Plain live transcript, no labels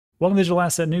Welcome to Digital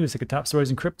Asset News, take the top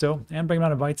stories in crypto and bring them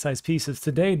out in bite-sized pieces.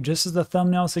 Today, just as the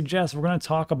thumbnail suggests, we're going to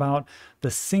talk about the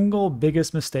single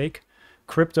biggest mistake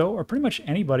crypto, or pretty much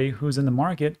anybody who's in the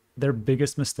market, their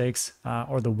biggest mistakes,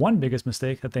 or the one biggest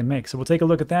mistake that they make. So we'll take a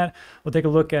look at that. We'll take a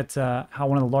look at how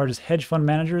one of the largest hedge fund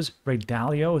managers,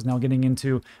 DALIO, is now getting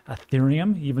into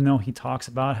Ethereum, even though he talks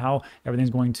about how everything's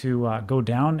going to go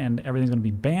down and everything's going to be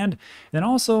banned. And then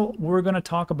also, we're going to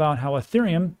talk about how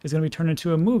Ethereum is going to be turned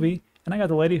into a movie. And I got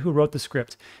the lady who wrote the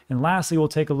script. And lastly, we'll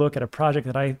take a look at a project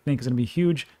that I think is going to be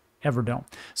huge, Everdome.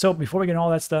 So before we get into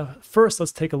all that stuff, first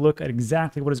let's take a look at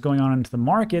exactly what is going on into the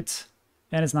market.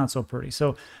 And it's not so pretty.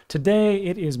 So today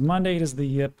it is Monday. It is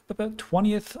the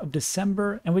 20th of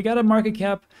December. And we got a market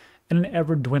cap and an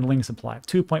ever dwindling supply of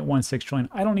 2.16 trillion.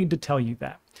 I don't need to tell you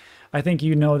that. I think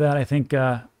you know that. I think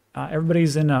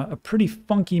everybody's in a pretty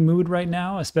funky mood right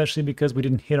now, especially because we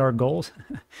didn't hit our goals.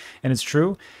 And it's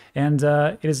true. And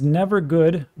it is never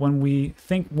good when we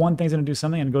think one thing's going to do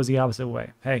something and it goes the opposite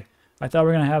way. Hey, I thought we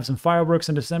were going to have some fireworks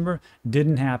in December.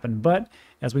 Didn't happen. But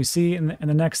as we see in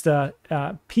the next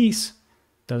piece,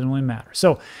 doesn't really matter.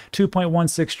 So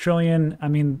 2.16 trillion. I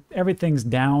mean, everything's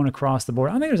down across the board.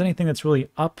 I don't think there's anything that's really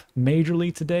up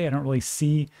majorly today. I don't really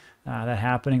see that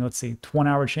happening. Let's see,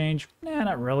 1-hour change. Nah,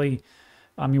 not really.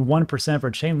 I mean, 1% for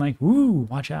chain link. Ooh,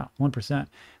 watch out, 1%.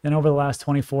 Then over the last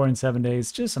 24 and 7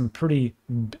 days, just some pretty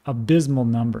abysmal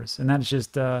numbers. And that's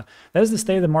just, that is the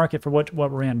state of the market for what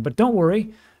we're in. But don't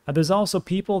worry, there's also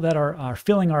people that are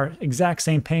feeling our exact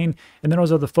same pain. And then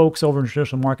those are the folks over in the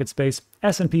traditional market space.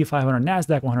 S&P 500,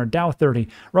 NASDAQ 100, Dow 30,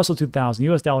 Russell 2000,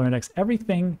 US dollar index,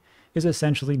 everything is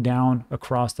essentially down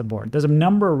across the board. There's a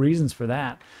number of reasons for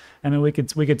that. I mean, we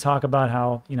could talk about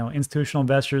how, you know, institutional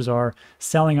investors are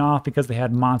selling off because they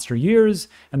had monster years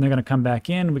and they're going to come back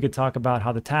in. We could talk about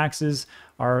how the taxes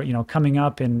are, you know, coming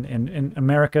up in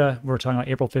America. We're talking about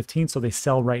April 15th, so they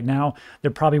sell right now.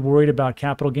 They're probably worried about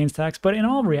capital gains tax, but in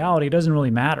all reality, it doesn't really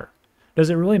matter.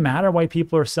 Does it really matter why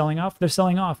people are selling off? They're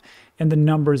selling off and the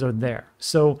numbers are there.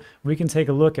 So we can take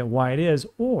a look at why it is,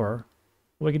 or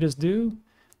what we could just do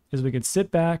is we could sit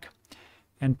back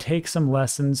and take some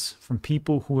lessons from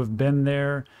people who have been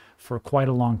there for quite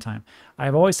a long time.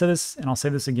 I've always said this, and I'll say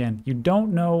this again. You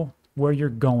don't know where you're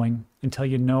going until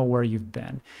you know where you've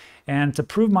been. And to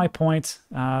prove my point,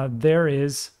 there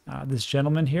is this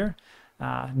gentleman here,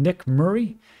 Nick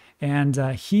Murray, and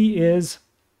he is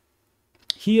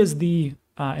the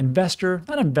investor,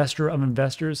 not investor of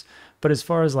investors, but as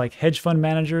far as like hedge fund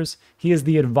managers, he is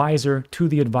the advisor to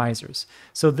the advisors.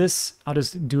 So this, I'll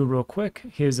just do real quick.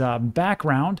 His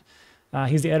background,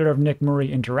 he's the editor of Nick Murray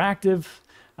Interactive,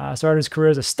 started his career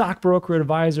as a stockbroker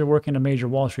advisor working at a major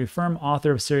Wall Street firm,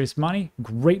 author of Serious Money,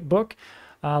 great book,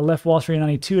 left Wall Street in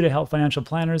 92 to help financial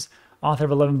planners, author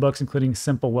of 11 books, including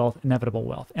Simple Wealth, Inevitable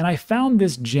Wealth. And I found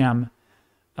this gem.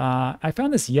 I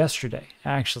found this yesterday,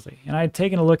 actually, and I had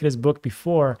taken a look at his book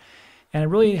before, and it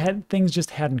really things just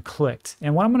hadn't clicked.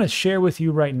 And what I'm going to share with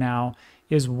you right now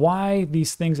is why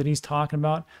these things that he's talking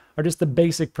about are just the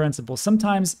basic principles.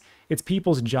 Sometimes it's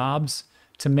people's jobs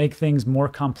to make things more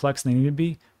complex than they need to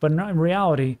be, but in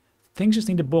reality, things just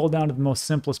need to boil down to the most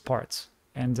simplest parts.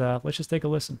 And let's just take a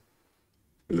listen.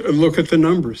 Look at the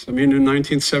numbers. I mean, in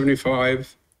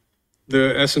 1975,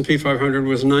 the S&P 500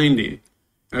 was 90.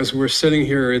 As we're sitting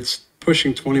here, it's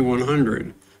pushing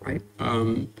 2,100. Right.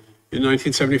 In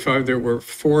 1975, there were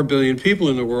 4 billion people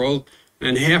in the world,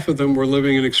 and half of them were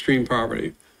living in extreme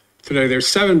poverty. Today, there's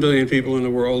 7 billion people in the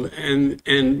world, and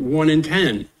 1 in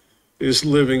 10 is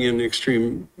living in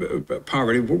extreme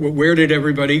poverty. Where did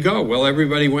everybody go? Well,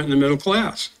 everybody went in the middle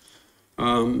class.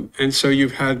 And so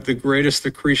you've had the greatest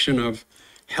accretion of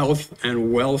health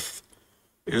and wealth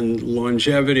and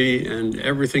longevity and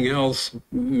everything else,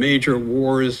 major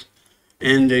wars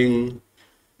ending,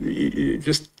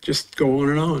 just go on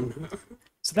and on.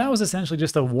 So that was essentially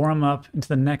just a warm up into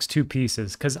the next two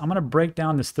pieces, because I'm going to break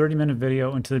down this 30-minute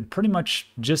video into pretty much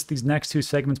just these next two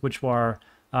segments, which are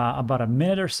about a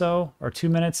minute or so, or 2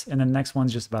 minutes, and the next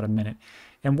one's just about a minute.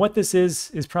 And what this is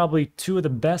probably two of the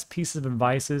best pieces of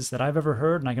advices that I've ever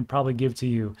heard, and I can probably give to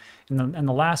you. And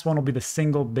the last one will be the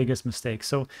single biggest mistake.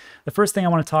 So the first thing I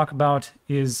want to talk about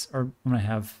is, or I'm going to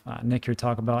have Nick here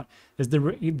talk about, is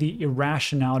the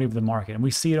irrationality of the market. And we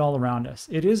see it all around us.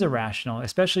 It is irrational,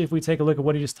 especially if we take a look at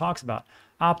what he just talks about,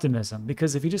 optimism.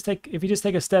 Because if you just take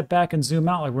a step back and zoom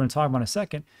out, like we're going to talk about in a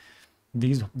second,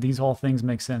 these whole things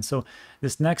make sense. So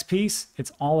this next piece,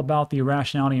 it's all about the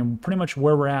irrationality and pretty much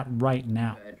where we're at right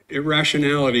now.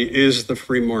 Irrationality is the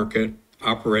free market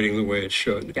operating the way it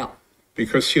should. Yeah.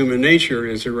 Because human nature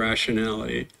is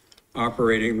irrationality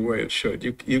operating the way it should.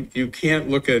 You can't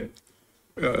look at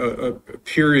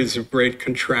periods of great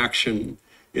contraction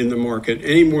in the market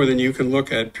any more than you can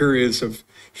look at periods of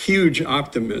huge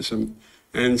optimism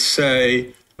and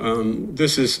say,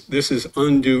 this is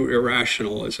undue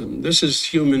irrationalism. This is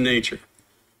human nature.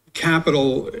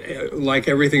 Capital, like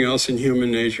everything else in human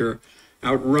nature,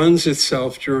 outruns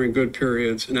itself during good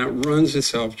periods and outruns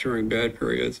itself during bad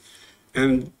periods.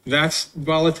 And that's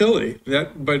volatility.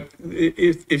 But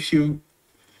if you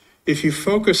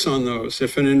focus on those,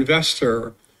 if an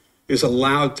investor is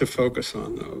allowed to focus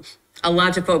on those.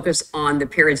 Allowed to focus on the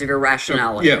periods of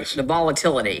irrationality. Yes. The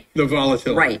volatility. The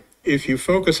volatility. Right. If you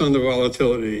focus on the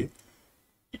volatility,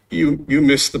 you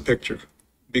miss the picture,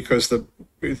 because the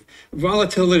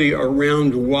volatility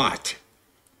around what?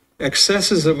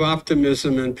 Excesses of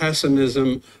optimism and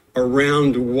pessimism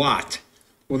around what?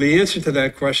 Well, the answer to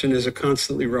that question is a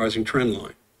constantly rising trend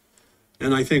line.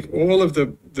 And I think all of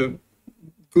the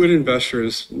good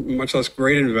investors, much less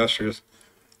great investors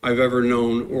I've ever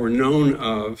known or known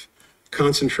of,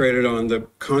 concentrated on the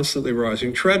constantly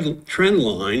rising trend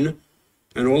line,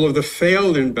 and all of the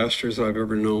failed investors I've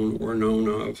ever known or known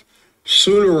of,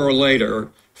 sooner or later,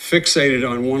 fixated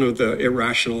on one of the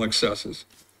irrational excesses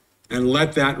and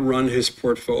let that run his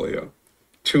portfolio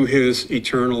to his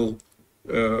eternal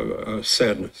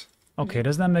sadness. Okay,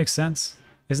 doesn't that make sense?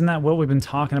 Isn't that what we've been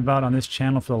talking about on this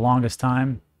channel for the longest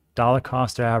time? Dollar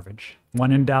cost average.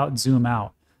 When in doubt, zoom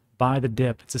out. Buy the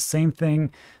dip. It's the same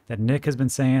thing that Nick has been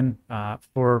saying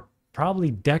for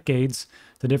probably decades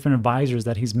to different advisors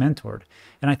that he's mentored.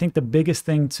 And I think the biggest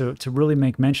thing to really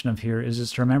make mention of here is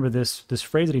just to remember this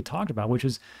phrase that he talked about, which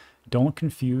is don't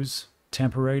confuse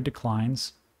temporary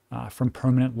declines from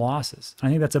permanent losses. And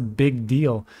I think that's a big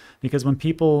deal, because when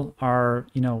people are,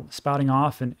 spouting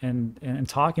off and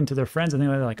talking to their friends and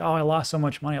they're like, oh, I lost so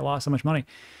much money, I lost so much money.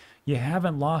 You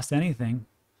haven't lost anything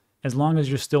as long as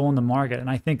you're still in the market. And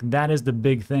I think that is the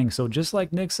big thing. So just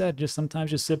like Nick said, just sometimes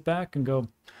just sit back and go,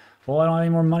 well, I don't have any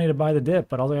more money to buy the dip,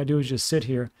 but all I gotta do is just sit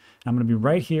here. And I'm gonna be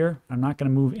right here. I'm not gonna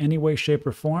move any way, shape,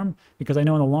 or form, because I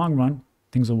know in the long run,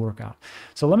 things will work out.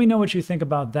 So let me know what you think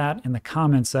about that in the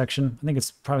comments section. I think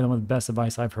it's probably one of the best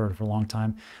advice I've heard for a long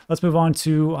time. Let's move on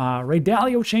to Ray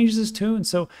Dalio changes his tune.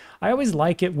 So I always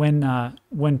like it when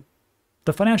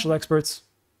the financial experts,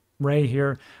 Ray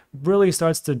here, really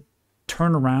starts to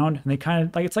turn around, and they kind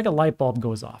of it's like a light bulb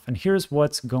goes off, and here's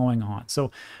what's going on. So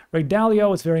Ray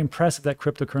Dalio, it's very impressive that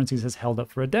cryptocurrencies has held up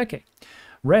for a decade.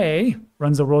 Ray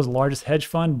runs the world's largest hedge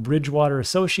fund, Bridgewater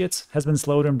Associates, has been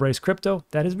slow to embrace crypto.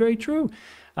 That is very true.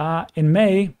 In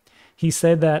May, he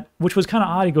said that, which was kind of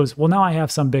odd. He goes, well, now I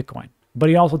have some Bitcoin. But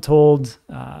he also told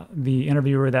the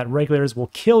interviewer that regulators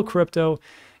will kill crypto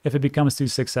if it becomes too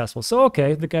successful. So,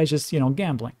 okay, the guy's just,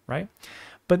 gambling, right?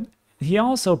 But he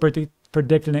also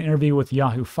predicted in an interview with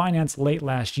Yahoo Finance late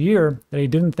last year that he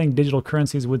didn't think digital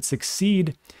currencies would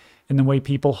succeed in the way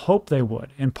people hoped they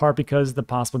would, in part because of the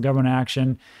possible government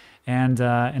action. And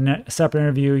in a separate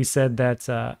interview, he said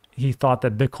that he thought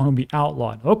that Bitcoin would be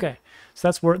outlawed. Okay,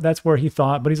 so that's where he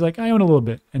thought, but he's like, I own a little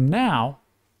bit. And now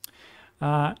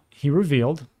he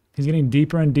revealed he's getting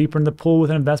deeper and deeper in the pool with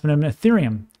an investment in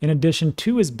Ethereum, in addition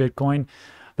to his Bitcoin,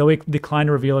 though he declined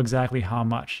to reveal exactly how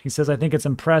much. He says, I think it's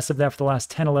impressive that for the last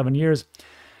 10, 11 years,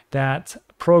 that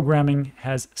programming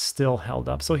has still held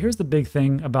up. So here's the big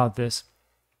thing about this.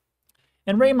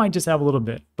 And Ray might just have a little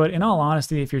bit, but in all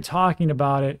honesty, if you're talking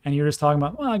about it and you're just talking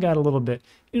about, well, I got a little bit,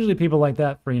 usually people like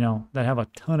that, for that have a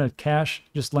ton of cash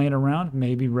just laying around,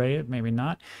 maybe Ray, maybe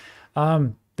not,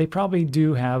 they probably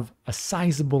do have a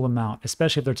sizable amount,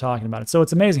 especially if they're talking about it. So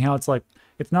it's amazing how it's like,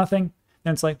 it's nothing,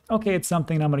 and it's like, okay, it's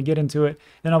something, I'm going to get into it.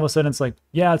 Then all of a sudden it's like,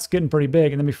 yeah, it's getting pretty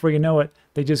big. And then before you know it,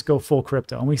 they just go full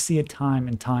crypto. And we see it time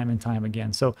and time and time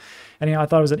again. So anyhow, I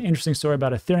thought it was an interesting story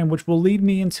about Ethereum, which will lead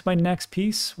me into my next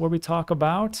piece where we talk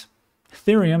about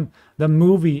Ethereum. The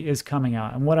movie is coming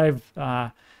out. And what I've,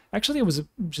 actually it was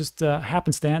just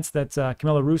happenstance that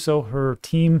Camila Russo, her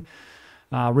team,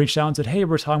 reached out and said, hey,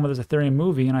 we're talking about this Ethereum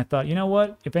movie. And I thought, you know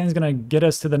what, if anything's going to get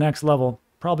us to the next level,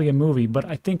 probably a movie. But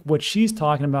I think what she's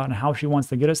talking about and how she wants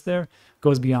to get us there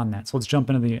goes beyond that. So let's jump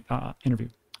into the interview.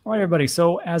 All right, everybody.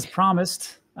 So as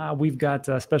promised, we've got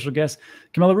a special guest,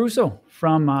 Camila Russo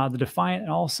from The Defiant,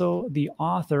 and also the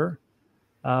author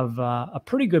of a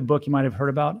pretty good book you might have heard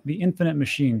about, The Infinite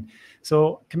Machine.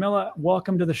 So Camila,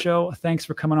 welcome to the show. Thanks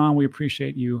for coming on. We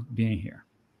appreciate you being here.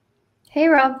 Hey,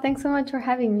 Rob. Thanks so much for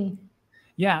having me.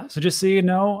 Yeah, so just so you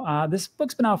know, this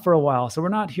book's been out for a while, so we're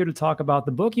not here to talk about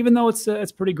the book, even though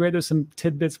it's pretty great. There's some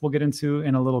tidbits we'll get into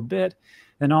in a little bit.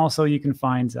 And also you can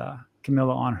find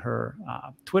Camila on her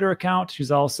Twitter account.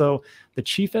 She's also the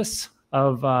chiefess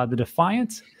of The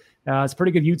Defiant. It's a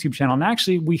pretty good YouTube channel. And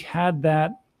actually, we had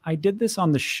that I did this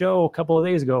on the show a couple of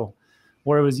days ago,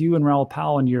 where it was you and Raul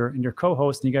Powell and your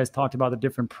co-host, and you guys talked about the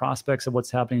different prospects of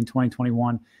what's happening in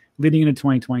 2021, leading into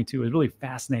 2022. It was really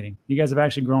fascinating. You guys have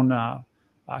actually grown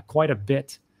quite a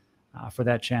bit for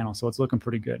that channel, so it's looking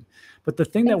pretty good. But the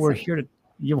thing that we're here to,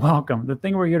 you're welcome. The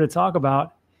thing we're here to talk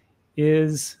about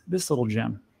is this little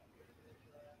gem,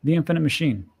 the Infinite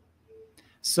Machine.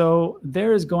 So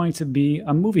there is going to be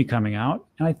a movie coming out,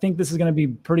 and I think this is going to be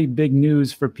pretty big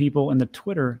news for people in the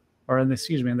Twitter, or in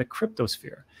the crypto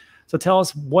sphere. So tell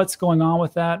us what's going on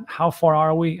with that, how far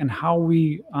are we, and how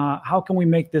can we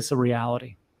make this a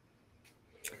reality?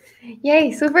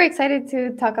 Yay, super excited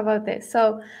to talk about this.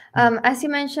 So as you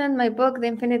mentioned, my book, The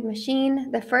Infinite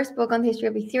Machine, the first book on the history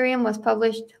of Ethereum, was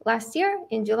published last year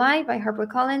in July by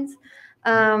HarperCollins.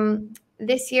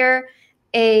 This year,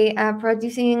 a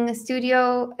producing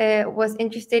studio was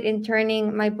interested in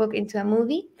turning my book into a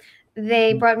movie.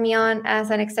 They brought me on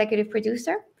as an executive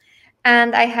producer,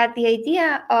 and I had the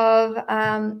idea of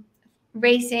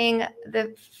raising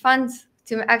the funds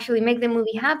to actually make the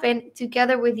movie happen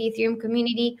together with the Ethereum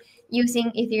community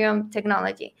using Ethereum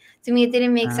technology. To me, it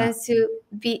didn't make sense to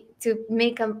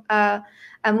make a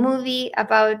movie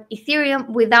about Ethereum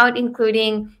without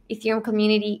including Ethereum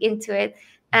community into it.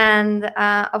 And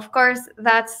of course,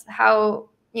 that's how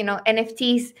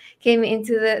NFTs came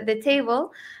into the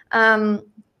table. And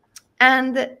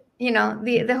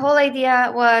the whole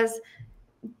idea was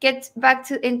get back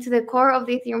into the core of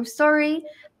the Ethereum story.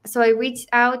 So I reached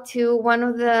out to one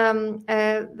of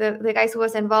the guys who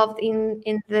was involved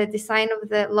in the design of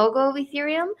the logo of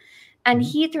Ethereum, and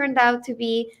he turned out to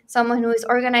be someone who is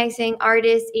organizing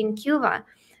artists in Cuba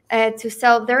to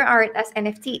sell their art as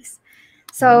NFTs.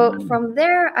 So from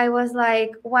there, I was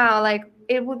like, wow, like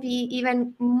it would be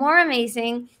even more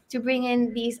amazing to bring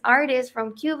in these artists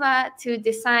from Cuba to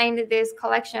design this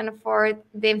collection for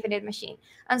the Infinite Machine.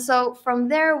 And so from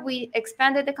there, we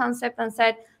expanded the concept and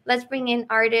said, let's bring in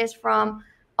artists from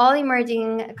all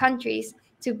emerging countries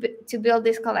to build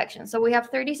this collection. So we have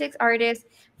 36 artists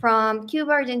from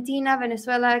Cuba, Argentina,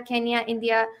 Venezuela, Kenya,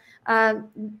 India, a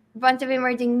bunch of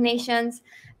emerging nations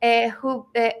who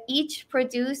each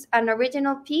produce an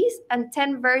original piece and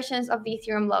 10 versions of the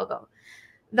Ethereum logo.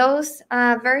 Those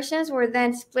versions were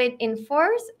then split in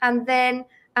fours and then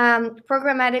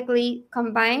programmatically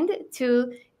combined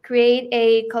to create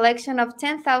a collection of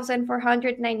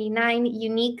 10,499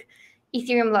 unique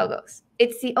Ethereum logos.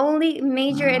 It's the only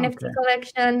major NFT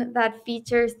collection that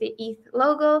features the ETH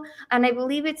logo, and I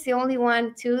believe it's the only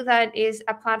one too that is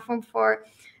a platform for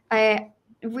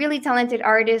really talented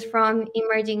artists from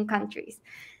emerging countries.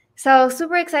 So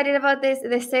super excited about this.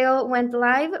 The sale went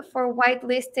live for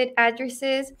whitelisted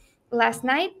addresses last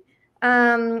night,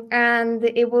 and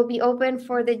it will be open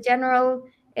for the general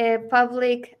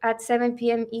public at 7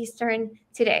 p.m. Eastern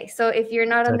today. So if you're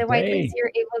not on the whitelist,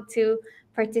 you're able to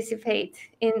participate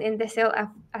in the sale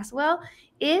as well.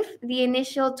 If the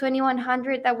initial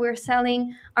 2,100 that we're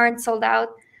selling aren't sold out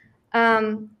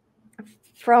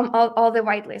from all the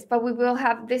whitelist, but we will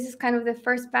have, this is kind of the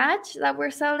first batch that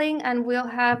we're selling, and we'll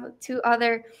have 2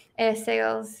 other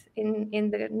sales in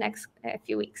the next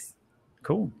few weeks.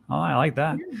 Cool. Oh, I like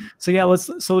that. So yeah,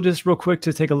 so just real quick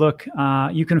to take a look.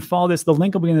 You can follow this. The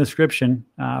link will be in the description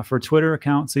for Twitter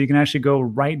account. So you can actually go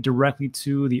right directly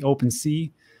to the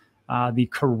OpenSea, the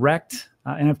correct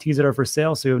NFTs that are for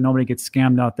sale. So nobody gets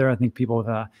scammed out there. I think people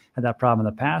have had that problem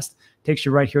in the past. Takes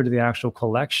you right here to the actual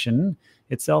collection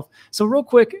itself. So real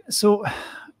quick. So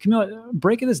Camila,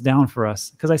 breaking this down for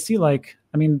us, because I see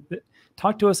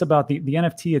talk to us about the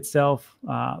NFT itself,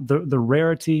 the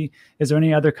rarity. Is there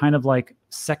any other kind of like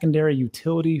secondary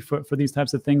utility for these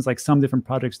types of things like some different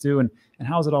projects do, and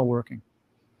how is it all working?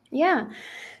 Yeah,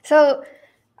 so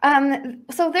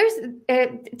there's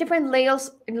different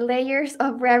layers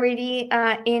of rarity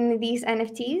in these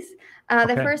NFTs.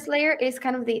 The first layer is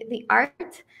kind of the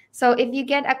art. So if you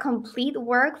get a complete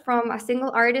work from a single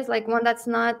artist, like one that's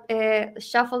not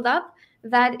shuffled up,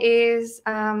 that is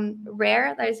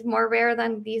rare. That is more rare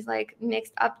than these like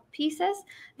mixed up pieces.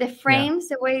 The frames,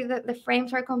 the way that the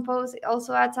frames are composed,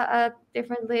 also adds a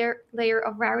different layer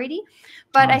of rarity.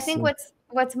 But I think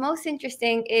what's most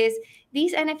interesting is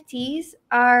these NFTs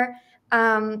are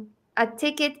a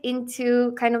ticket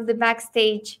into kind of the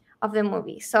backstage of the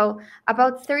movie. So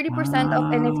about 30%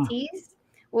 of NFTs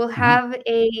will have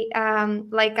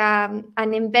an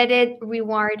embedded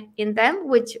reward in them,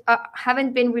 which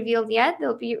haven't been revealed yet.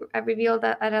 They'll be revealed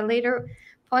at a later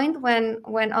point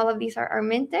when all of these are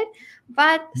minted.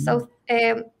 But so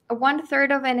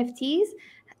 1/3 of NFTs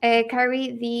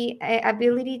carry the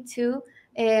ability to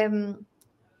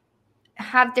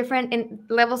have different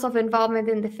levels of involvement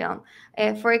in the film.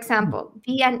 For example,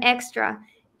 be an extra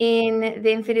in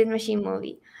the Infinite Machine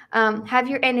movie. Have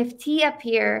your NFT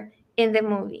appear in the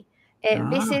movie.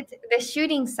 Visit the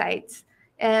shooting sites.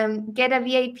 Get a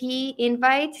VIP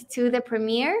invite to the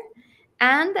premiere,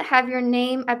 and have your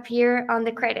name appear on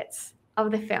the credits of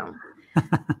the film.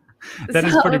 That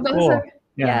is pretty cool.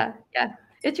 Yeah,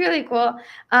 it's really cool.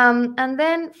 And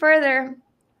then further,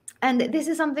 and this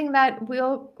is something that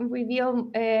we'll reveal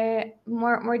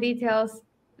more details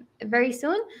very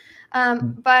soon.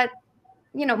 But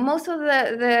most of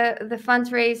the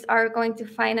funds raised are going to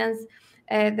finance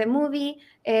the movie.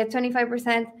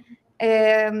 25%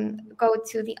 go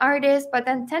to the artist, but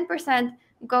then 10%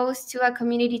 goes to a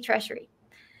community treasury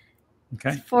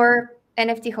for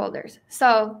NFT holders.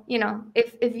 So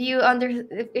if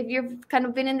you've kind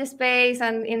of been in the space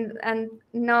and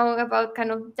know about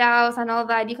kind of DAOs and all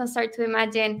that, you can start to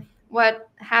imagine what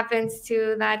happens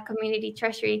to that community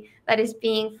treasury that is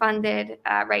being funded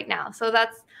right now. So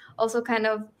that's also kind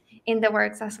of in the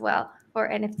works as well for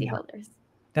NFT holders.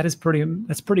 That's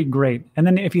pretty great. And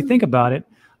then if you think about it,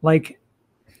 like,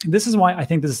 this is why I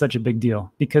think this is such a big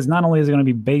deal, because not only is it going to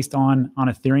be based on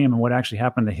Ethereum and what actually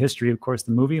happened in the history, of course,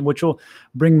 the movie, which will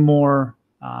bring more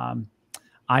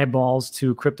eyeballs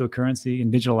to cryptocurrency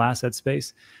and digital asset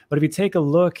space. But if you take a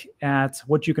look at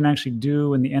what you can actually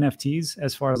do in the NFTs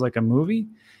as far as like a movie,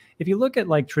 if you look at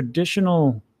like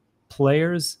traditional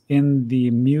players in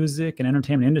the music and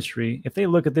entertainment industry, if they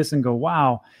look at this and go,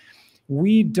 wow,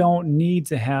 we don't need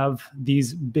to have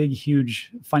these big,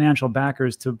 huge financial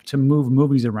backers to move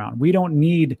movies around. We don't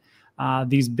need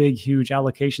these big, huge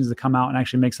allocations to come out and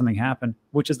actually make something happen,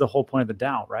 which is the whole point of the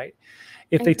DAO, right?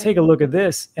 If they take a look at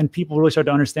this and people really start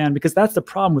to understand, because that's the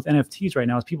problem with NFTs right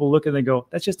now, is people look and they go,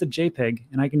 that's just a JPEG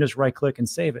and I can just right click and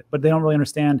save it. But they don't really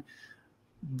understand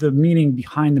the meaning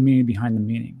behind the meaning behind the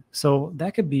meaning. So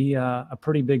that could be a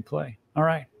pretty big play. All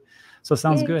right. So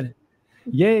sounds good.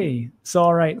 Yay. So,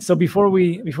 all right. So before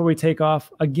we take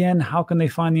off, again, how can they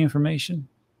find the information?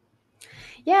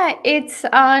 Yeah, it's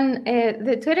on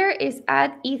the Twitter is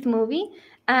at ETH MOVIE,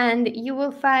 and you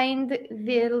will find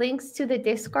the links to the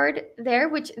Discord there,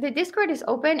 which the Discord is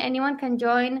open. Anyone can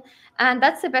join. And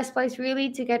that's the best place really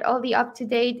to get all the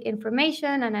up-to-date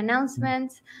information and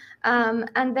announcements.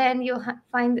 And then you'll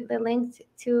find the link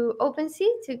to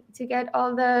OpenSea to get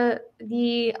all the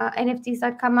NFTs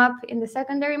that come up in the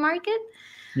secondary market.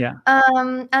 Yeah.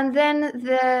 And then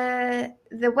the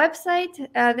website,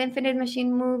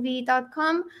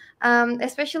 theinfinitemachinemovie.com,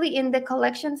 especially in the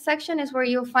collection section, is where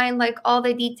you'll find like all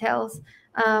the details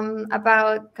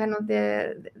about kind of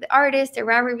the artist, the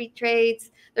rarity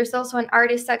trades. There's also an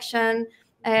artist section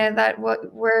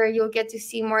where you'll get to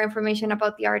see more information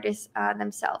about the artists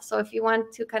themselves. So if you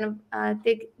want to kind of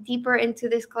dig deeper into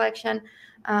this collection,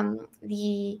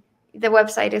 the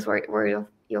website is where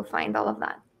you'll find all of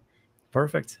that.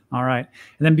 Perfect. All right.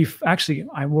 And then actually,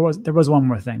 there was one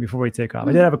more thing before we take off.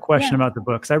 I did have a question about the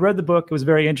book. So I read the book. It was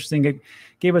very interesting. It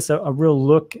gave us a real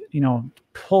look,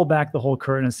 pull back the whole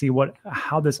curtain and see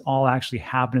how this all actually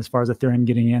happened as far as Ethereum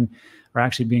getting in or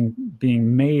actually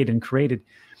being made and created.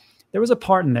 There was a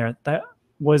part in there that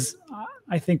was,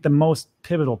 I think, the most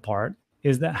pivotal part,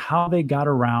 is that how they got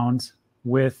around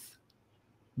with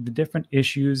the different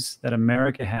issues that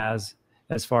America has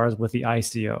as far as with the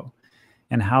ICO.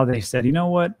 And how they said, you know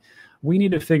what, we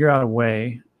need to figure out a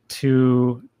way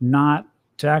to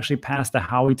actually pass the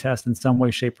Howey test in some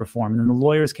way, shape, or form. And then the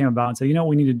lawyers came about and said, you know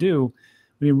what we need to do?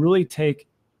 We need to really take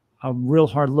a real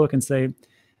hard look and say,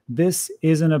 this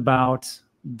isn't about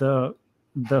the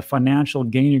financial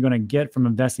gain you're going to get from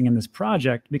investing in this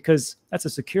project, because that's a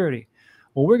security.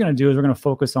 What we're going to do is we're going to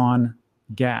focus on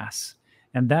gas.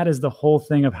 And that is the whole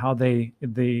thing of how they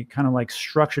kind of like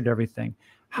structured everything.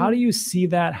 How do you see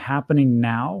that happening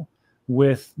now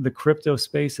with the crypto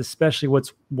space, especially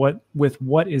with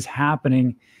what is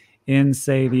happening in,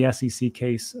 say, the SEC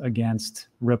case against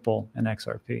Ripple and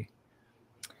XRP?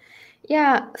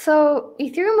 Yeah, so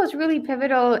Ethereum was really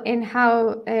pivotal in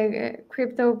how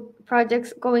crypto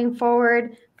projects going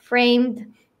forward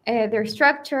framed their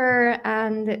structure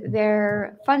and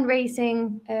their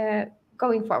fundraising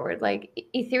going forward. Like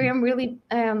Ethereum really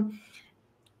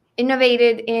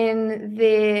innovated in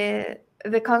the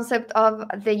concept of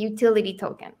the utility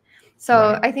token.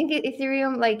 So I think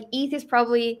Ethereum, like ETH, is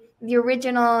probably the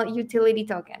original utility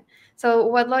token. So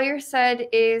what lawyers said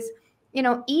is,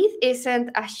 ETH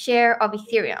isn't a share of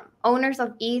Ethereum. Owners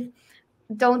of ETH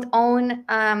don't own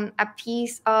a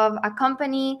piece of a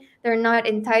company. They're not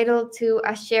entitled to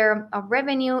a share of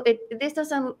revenue. This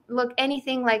doesn't look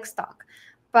anything like stock.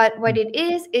 But what it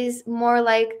is more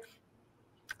like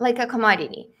like a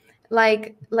commodity,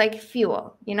 like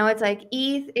fuel. You know, it's like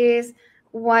ETH is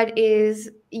what is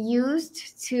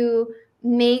used to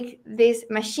make this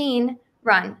machine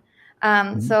run.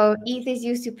 So ETH is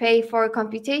used to pay for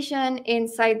computation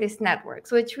inside this network.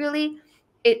 So it's really,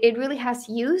 it really has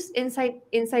use inside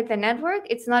the network.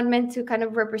 It's not meant to kind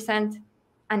of represent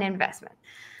an investment.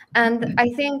 And I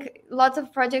think lots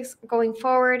of projects going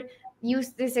forward use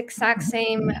this exact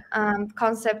same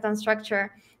concept and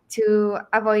structure to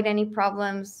avoid any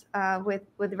problems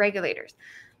with regulators.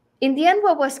 In the end,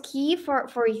 what was key for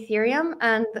Ethereum,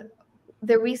 and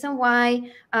the reason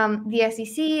why the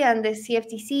SEC and the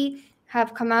CFTC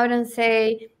have come out and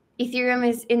say Ethereum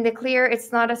is in the clear,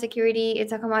 it's not a security,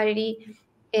 it's a commodity,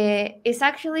 is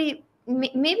actually,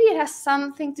 maybe it has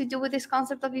something to do with this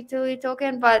concept of utility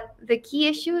token, but the key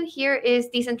issue here is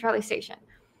decentralization.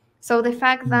 So the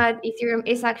fact that Ethereum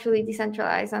is actually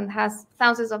decentralized and has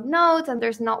thousands of nodes and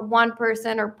there's not one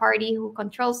person or party who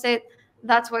controls it,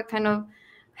 that's what kind of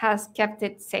has kept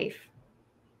it safe.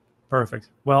 Perfect.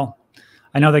 Well,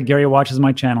 I know that Gary watches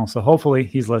my channel, so hopefully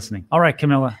he's listening. All right,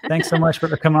 Camila, thanks so much for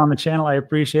coming on the channel. I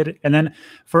appreciate it. And then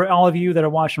for all of you that are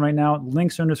watching right now,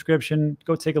 links are in the description.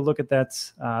 Go take a look at that,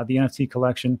 the NFT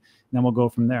collection, and then we'll go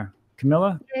from there.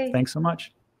 Camila, thanks so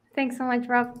much. Thanks so much,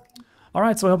 Rob. All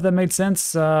right, so I hope that made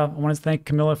sense. I want to thank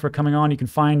Camila for coming on. You can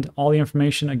find all the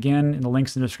information, again, in the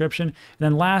links in the description. And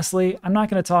then lastly, I'm not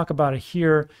going to talk about it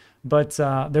here, but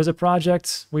there's a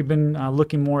project. We've been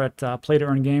looking more at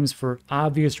play-to-earn games for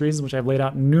obvious reasons, which I've laid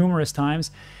out numerous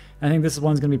times. I think this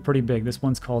one's going to be pretty big. This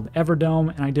one's called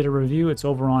Everdome, and I did a review. It's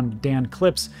over on Dan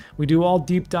Clips. We do all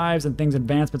deep dives and things,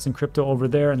 advancements in crypto over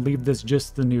there, and leave this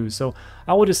just the news. So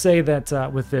I will just say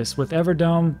that with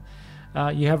Everdome,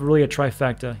 you have really a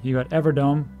trifecta. You got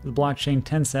Everdome, the blockchain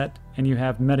 10 set, and you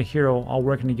have MetaHero all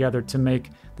working together to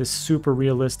make this super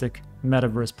realistic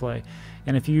metaverse play.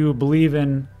 And if you believe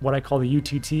in what I call the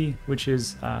UTT, which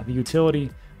is the utility,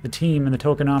 the team, and the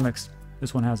tokenomics,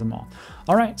 this one has them all.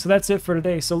 All right, so that's it for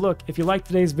today. So look, if you liked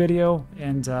today's video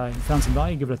and you found some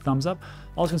value, give it a thumbs up.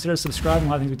 Also consider subscribing.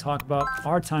 A lot of things we talk about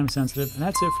are time sensitive, and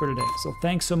that's it for today. So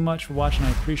thanks so much for watching.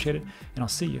 I appreciate it, and I'll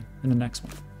see you in the next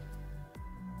one.